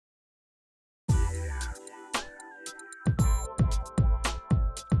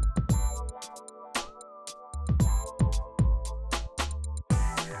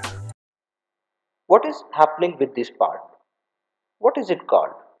What is happening with this part? What is it called?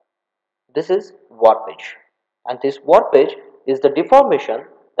 This is warpage. And this warpage is the deformation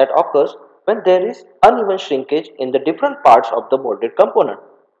that occurs when there is uneven shrinkage in the different parts of the molded component.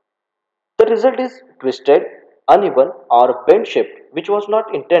 The result is twisted, uneven, or bent shape, which was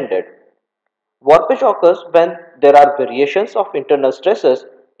not intended. Warpage occurs when there are variations of internal stresses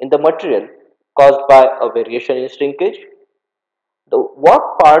in the material caused by a variation in shrinkage. The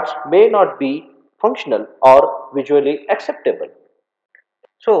warped parts may not be functional or visually acceptable.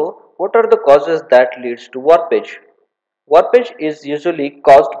 So, what are the causes that leads to warpage? Warpage is usually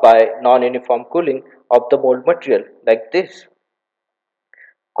caused by non-uniform cooling of the mold material like this.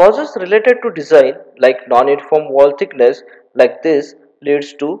 Causes related to design like non-uniform wall thickness like this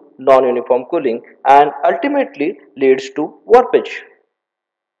leads to non-uniform cooling and ultimately leads to warpage.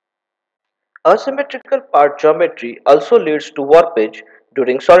 Asymmetrical part geometry also leads to warpage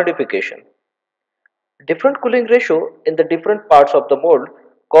during solidification. Different cooling ratio in the different parts of the mold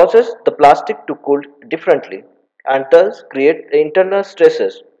causes the plastic to cool differently and thus create internal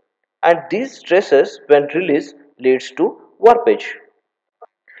stresses, and these stresses when released leads to warpage.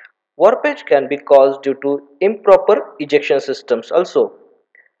 Warpage can be caused due to improper ejection systems also.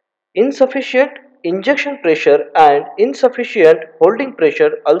 Insufficient injection pressure and insufficient holding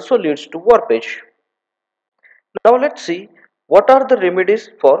pressure also leads to warpage. Now let's see what are the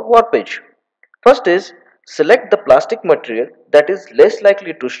remedies for warpage. First is select the plastic material that is less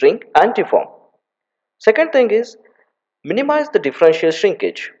likely to shrink and deform. Second thing is minimize the differential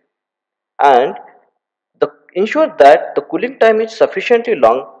shrinkage and ensure that the cooling time is sufficiently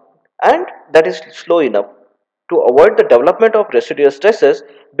long and that is slow enough to avoid the development of residual stresses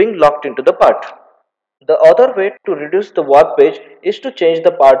being locked into the part. The other way to reduce the warpage is to change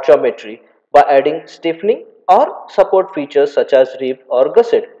the part geometry by adding stiffening or support features such as rib or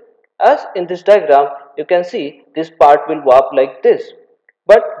gusset. As in this diagram, you can see this part will warp like this.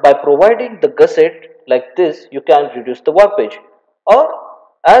 But by providing the gusset like this, you can reduce the warpage. Or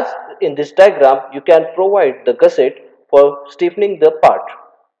as in this diagram, you can provide the gusset for stiffening the part.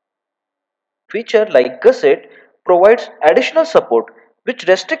 Feature like gusset provides additional support which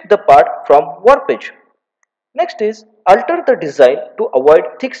restrict the part from warpage. Next is alter the design to avoid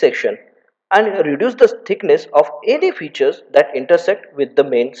thick section and reduce the thickness of any features that intersect with the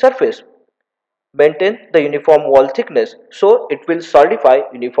main surface. Maintain the uniform wall thickness so it will solidify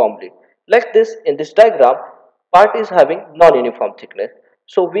uniformly. Like this in this diagram, part is having non-uniform thickness.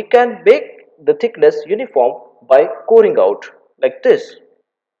 So we can make the thickness uniform by coring out like this.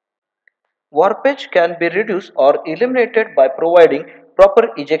 Warpage can be reduced or eliminated by providing proper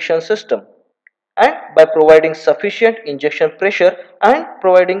ejection system and by providing sufficient injection pressure and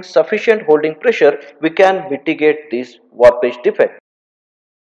providing sufficient holding pressure we can mitigate this warpage defect.